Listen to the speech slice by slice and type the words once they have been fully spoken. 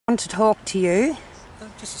to talk to you.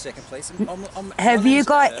 Just a second, please.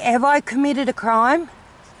 Have I committed a crime?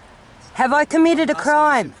 Have I committed a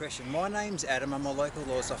crime? My name's Adam. I'm a local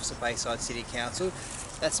laws officer, Bayside City Council.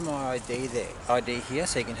 That's my ID here,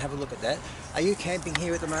 so you can have a look at that. Are you camping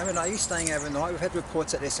here at the moment? Are you staying overnight? We've had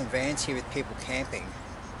reports that there's some vans here with people camping.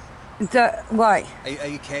 Wait. Are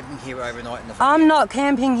you camping here overnight in the van? I'm not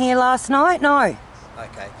camping here last night, no.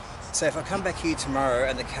 Okay. So if I come back here tomorrow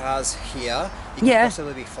and the car's here, you can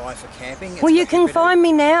possibly be fined for camping. Well, you can find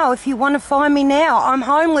me now if you want to find me now. I'm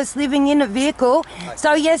homeless living in a vehicle. Okay.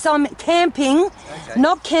 So yes, I'm camping,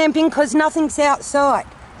 not camping because nothing's outside.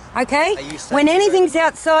 Okay? When anything's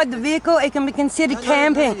outside the vehicle, it can be considered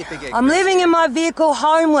camping. I'm living in my vehicle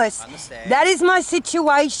homeless. That is my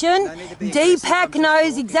situation. Deepak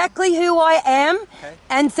knows exactly who I am.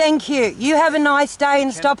 And thank you. You have a nice day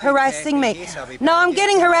and stop harassing me. No, I'm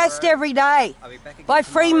getting harassed every day by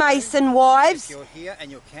Freemason wives. If you're here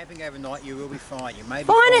and you're camping overnight, you will be fine. You may be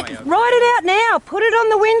fine. Write it out now. Put it on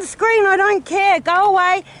the windscreen. I don't care. Go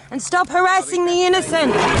away and stop harassing the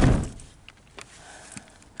innocent.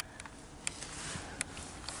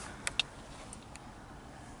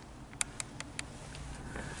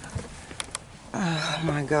 Oh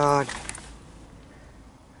my God.